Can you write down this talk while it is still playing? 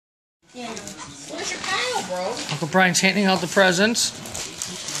Yeah. Where's your pile, bro? Uncle Brian's handing out the presents.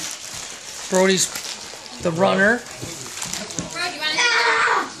 Brody's the runner. Bro, do you want to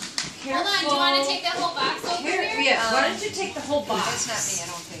take hold on, do you want to take that whole box over here? Yeah, why don't you take the whole box? That's not me, I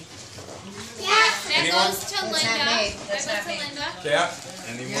don't think. Yeah, that Anyone? goes to That's Linda. not me. That That's goes not to me. Linda. Cap?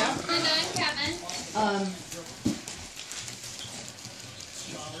 Anyone? Yeah. Linda and Kevin.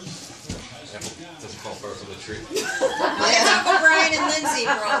 Doesn't fall far from the tree. That's Uncle Brian and Lindsay,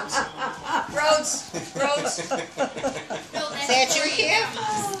 Rhodes. Rhodes. No, Is that your gift?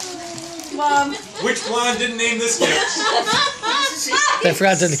 Mom. Which blonde didn't name this gift? They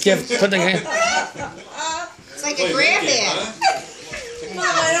forgot to gift. Put the It's like a grab bag. Mom,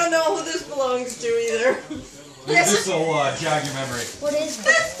 I don't know who this belongs to either. This will jog your memory. What is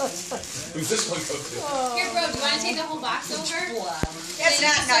this? Who's this one go to? Here, bro, do you want to take the whole box over? That's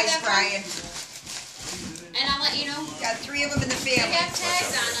not nice, Brian. And I'll let you know. Got 3 of them in the They family. have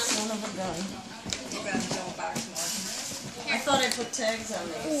tags on them. One of them done. You've got this whole box more. I thought I put tags on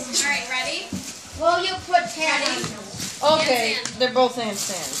these. Alright, ready? Well, you put tags. Okay, Handstand. they're both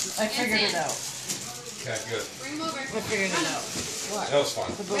handstands. I figured it out. Okay, good. Bring them over. I figured it out. That was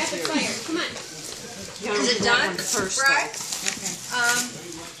fun. Rapid fire. Come on. Is it done, Brian?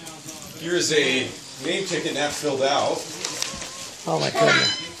 Here's a name ticket not filled out. Oh my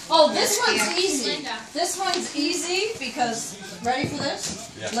goodness. Oh, this one's easy. Linda. This one's easy because, ready for this?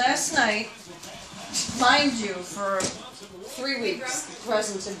 Yeah. Last night, mind you, for 3 weeks, the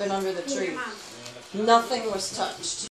presents had been under the tree. Nothing was touched.